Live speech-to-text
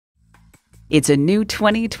It's a new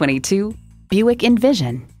 2022 Buick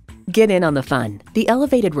Envision. Get in on the fun. The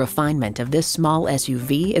elevated refinement of this small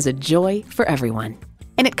SUV is a joy for everyone.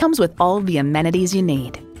 And it comes with all the amenities you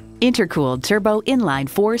need. Intercooled turbo inline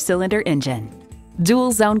 4-cylinder engine,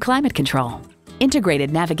 dual zone climate control,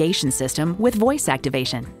 integrated navigation system with voice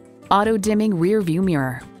activation, auto dimming rear view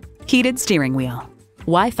mirror, heated steering wheel,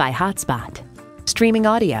 Wi-Fi hotspot, streaming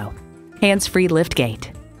audio, hands-free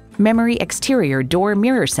liftgate, memory exterior door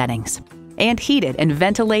mirror settings, and heated and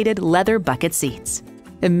ventilated leather bucket seats.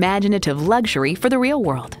 Imaginative luxury for the real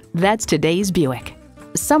world. That's today's Buick.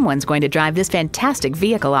 Someone's going to drive this fantastic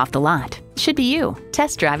vehicle off the lot. Should be you.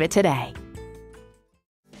 Test drive it today.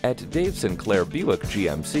 At Dave Sinclair Buick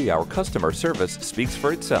GMC, our customer service speaks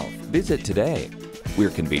for itself. Visit today. We're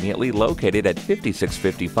conveniently located at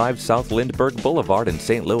 5655 South Lindbergh Boulevard in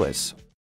St. Louis.